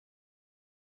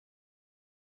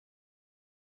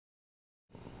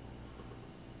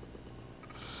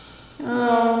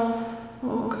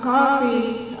Coffee.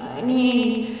 I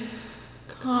need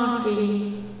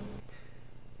coffee.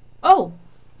 Oh,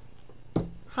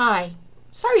 hi.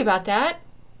 Sorry about that.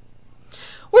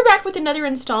 We're back with another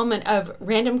installment of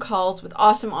Random Calls with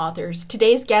Awesome Authors.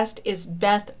 Today's guest is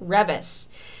Beth Revis.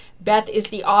 Beth is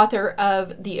the author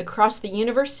of the Across the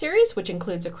Universe series, which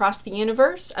includes Across the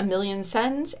Universe, A Million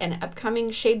Suns, and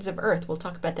upcoming Shades of Earth. We'll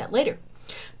talk about that later.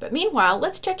 But meanwhile,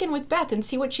 let's check in with Beth and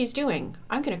see what she's doing.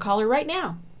 I'm going to call her right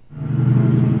now.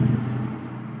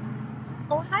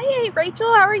 Oh, hi,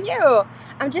 Rachel. How are you?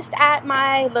 I'm just at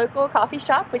my local coffee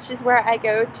shop, which is where I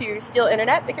go to steal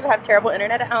internet because I have terrible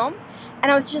internet at home.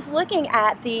 And I was just looking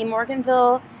at the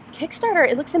Morganville Kickstarter.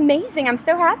 It looks amazing. I'm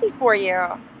so happy for you.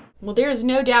 Well, there is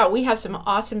no doubt we have some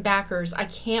awesome backers. I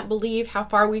can't believe how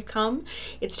far we've come.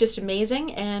 It's just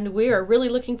amazing, and we are really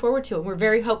looking forward to it. We're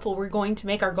very hopeful we're going to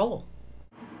make our goal.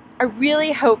 I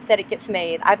really hope that it gets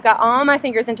made. I've got all my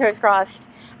fingers and toes crossed.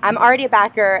 I'm already a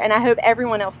backer, and I hope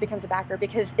everyone else becomes a backer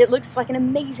because it looks like an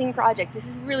amazing project. This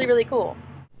is really, really cool.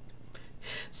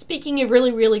 Speaking of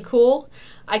really, really cool,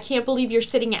 I can't believe you're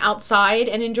sitting outside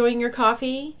and enjoying your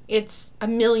coffee. It's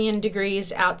 1,000,000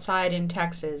 degrees outside in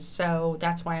Texas, so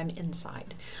that's why I'm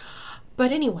inside.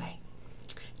 But anyway,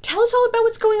 tell us all about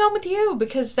what's going on with you,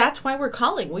 because that's why we're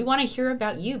calling. We want to hear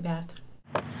about you, Beth.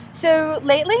 So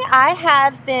lately I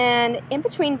have been in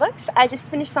between books. I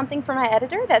just finished something for my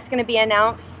editor that's going to be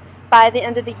announced by the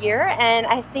end of the year, and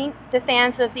I think the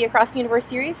fans of the Across the Universe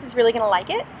series is really going to like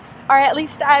it, or at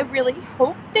least I really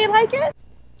hope they like it.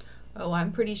 Oh,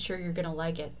 I'm pretty sure you're going to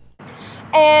like it.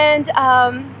 And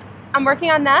I'm working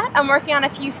on that. I'm working on a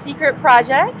few secret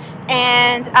projects,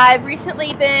 and I've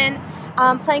recently been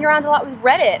playing around a lot with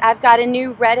Reddit. I've got a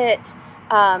new Reddit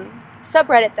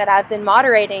subreddit that I've been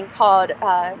moderating called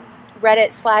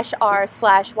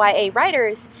Reddit/r/YA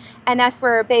writers, and that's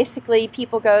where basically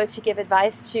people go to give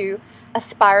advice to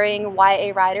aspiring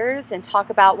YA writers and talk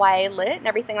about YA lit and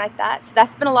everything like that. So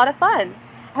that's been a lot of fun.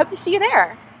 I hope to see you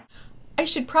there. I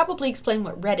should probably explain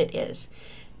what Reddit is.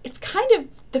 It's kind of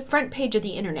the front page of the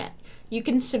internet. You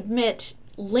can submit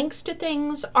links to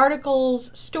things,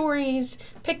 articles, stories,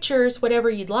 pictures, whatever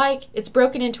you'd like. It's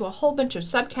broken into a whole bunch of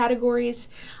subcategories.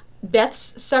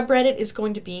 Beth's subreddit is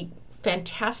going to be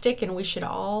fantastic, and we should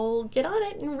all get on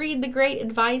it and read the great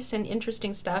advice and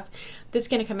interesting stuff that's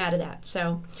going to come out of that.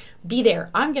 So be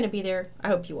there. I'm going to be there. I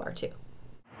hope you are too.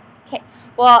 Okay.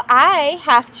 Well, I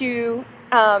have to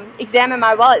examine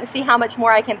my wallet and see how much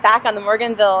more I can back on the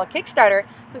Morganville Kickstarter.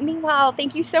 But meanwhile,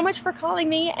 thank you so much for calling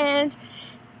me, and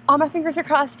all my fingers are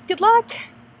crossed. Good luck.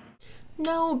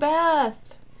 No,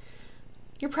 Beth.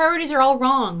 Your priorities are all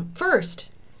wrong. First,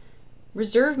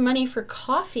 reserve money for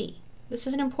coffee. This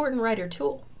is an important writer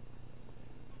tool.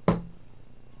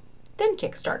 Then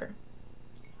Kickstarter.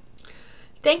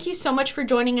 Thank you so much for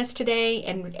joining us today.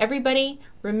 And everybody,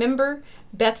 remember,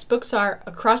 Beth's books are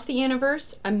Across the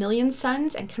Universe, A Million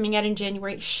Suns, and coming out in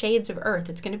January, Shades of Earth.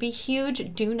 It's going to be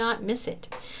huge. Do not miss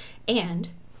it. And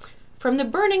from the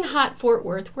burning hot Fort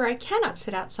Worth, where I cannot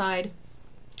sit outside,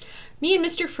 me and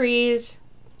Mr. Freeze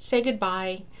say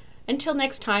goodbye. Until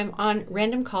next time on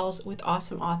Random Calls with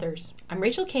Awesome Authors. I'm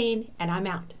Rachel Kane, and I'm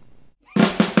out.